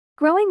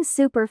Growing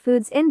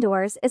superfoods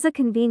indoors is a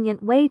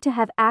convenient way to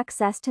have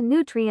access to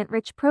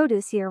nutrient-rich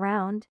produce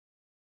year-round,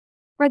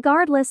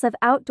 regardless of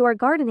outdoor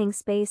gardening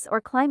space or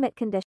climate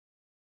conditions.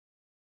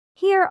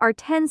 Here are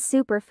 10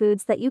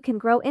 superfoods that you can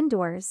grow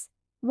indoors.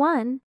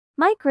 1.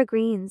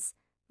 Microgreens.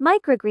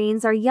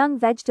 Microgreens are young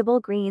vegetable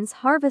greens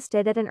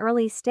harvested at an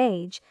early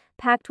stage,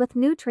 packed with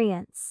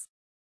nutrients.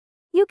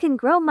 You can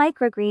grow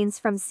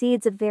microgreens from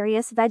seeds of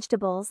various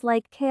vegetables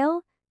like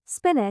kale,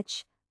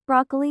 spinach,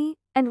 broccoli,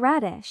 and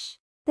radish.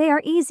 They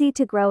are easy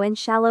to grow in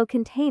shallow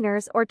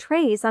containers or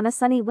trays on a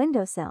sunny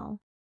windowsill.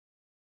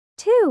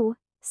 2.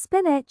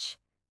 Spinach.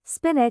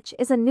 Spinach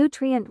is a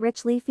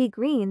nutrient-rich leafy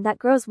green that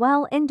grows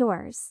well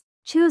indoors.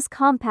 Choose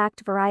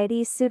compact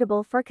varieties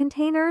suitable for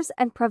containers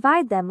and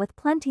provide them with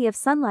plenty of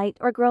sunlight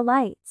or grow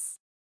lights.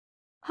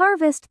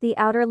 Harvest the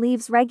outer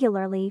leaves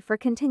regularly for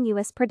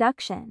continuous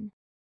production.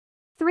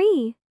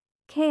 3.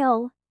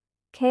 Kale.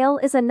 Kale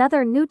is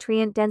another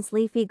nutrient-dense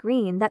leafy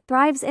green that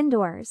thrives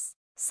indoors.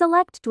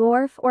 Select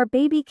dwarf or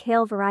baby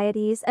kale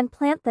varieties and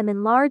plant them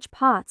in large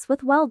pots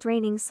with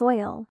well-draining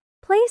soil.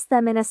 Place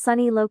them in a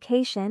sunny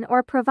location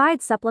or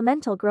provide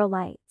supplemental grow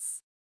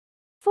lights.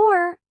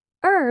 4.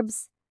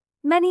 Herbs.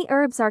 Many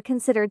herbs are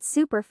considered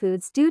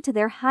superfoods due to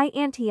their high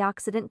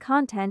antioxidant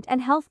content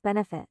and health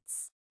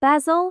benefits.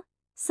 Basil,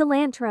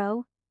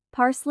 cilantro,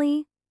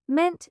 parsley,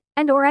 mint,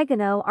 and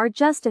oregano are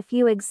just a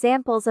few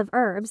examples of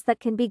herbs that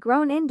can be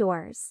grown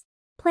indoors.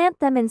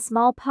 Plant them in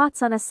small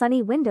pots on a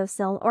sunny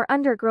windowsill or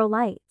under grow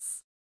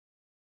lights.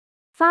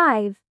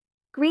 5.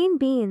 Green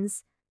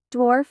beans.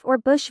 Dwarf or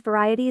bush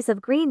varieties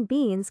of green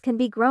beans can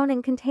be grown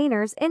in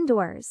containers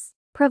indoors.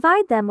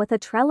 Provide them with a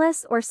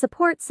trellis or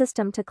support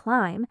system to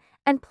climb,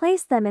 and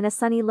place them in a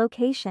sunny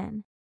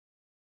location.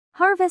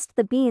 Harvest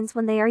the beans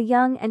when they are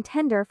young and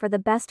tender for the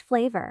best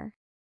flavor.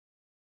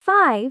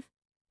 5.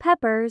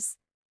 Peppers.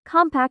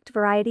 Compact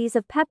varieties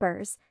of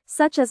peppers,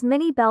 such as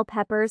mini bell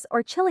peppers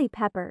or chili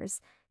peppers,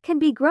 can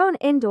be grown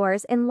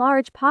indoors in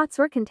large pots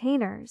or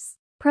containers.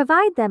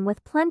 Provide them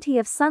with plenty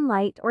of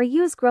sunlight or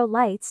use grow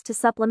lights to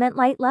supplement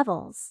light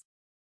levels.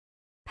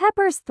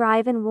 Peppers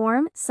thrive in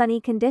warm,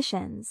 sunny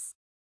conditions.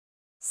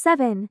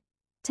 7.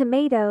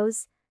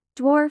 Tomatoes.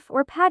 Dwarf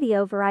or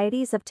patio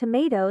varieties of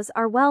tomatoes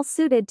are well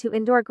suited to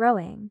indoor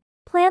growing.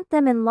 Plant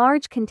them in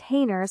large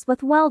containers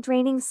with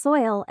well-draining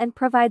soil and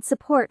provide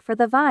support for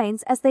the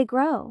vines as they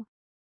grow.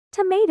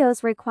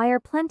 Tomatoes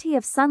require plenty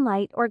of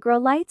sunlight or grow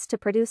lights to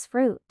produce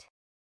fruit.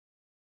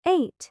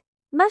 8.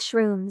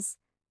 Mushrooms.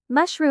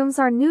 Mushrooms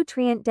are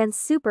nutrient-dense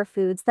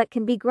superfoods that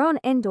can be grown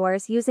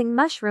indoors using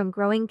mushroom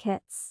growing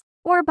kits,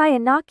 or by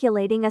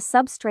inoculating a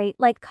substrate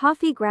like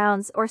coffee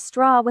grounds or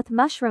straw with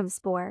mushroom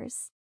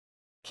spores.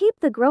 Keep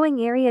the growing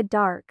area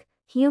dark,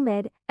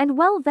 humid, and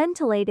well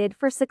ventilated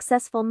for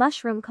successful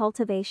mushroom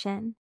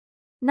cultivation.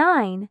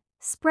 9.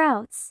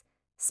 Sprouts.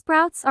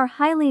 Sprouts are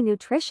highly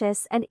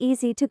nutritious and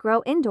easy to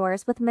grow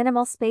indoors with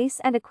minimal space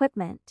and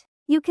equipment.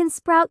 You can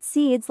sprout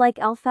seeds like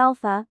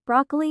alfalfa,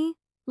 broccoli,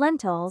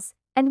 lentils,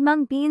 and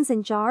mung beans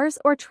in jars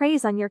or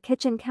trays on your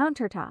kitchen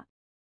countertop.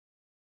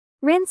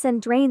 Rinse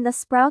and drain the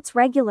sprouts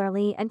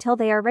regularly until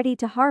they are ready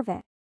to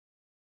harvest.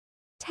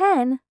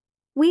 10.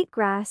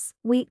 Wheatgrass.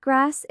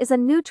 Wheatgrass is a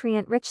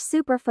nutrient-rich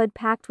superfood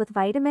packed with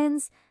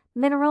vitamins,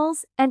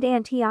 minerals, and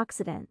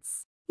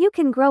antioxidants. You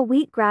can grow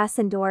wheatgrass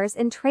indoors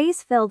in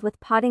trays filled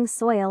with potting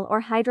soil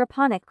or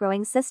hydroponic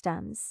growing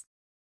systems.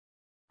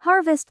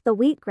 Harvest the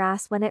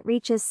wheatgrass when it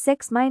reaches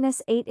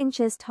 6-8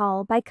 inches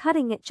tall by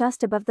cutting it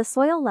just above the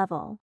soil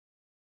level.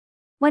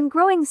 When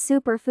growing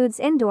superfoods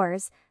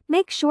indoors,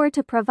 make sure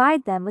to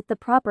provide them with the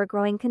proper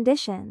growing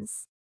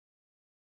conditions.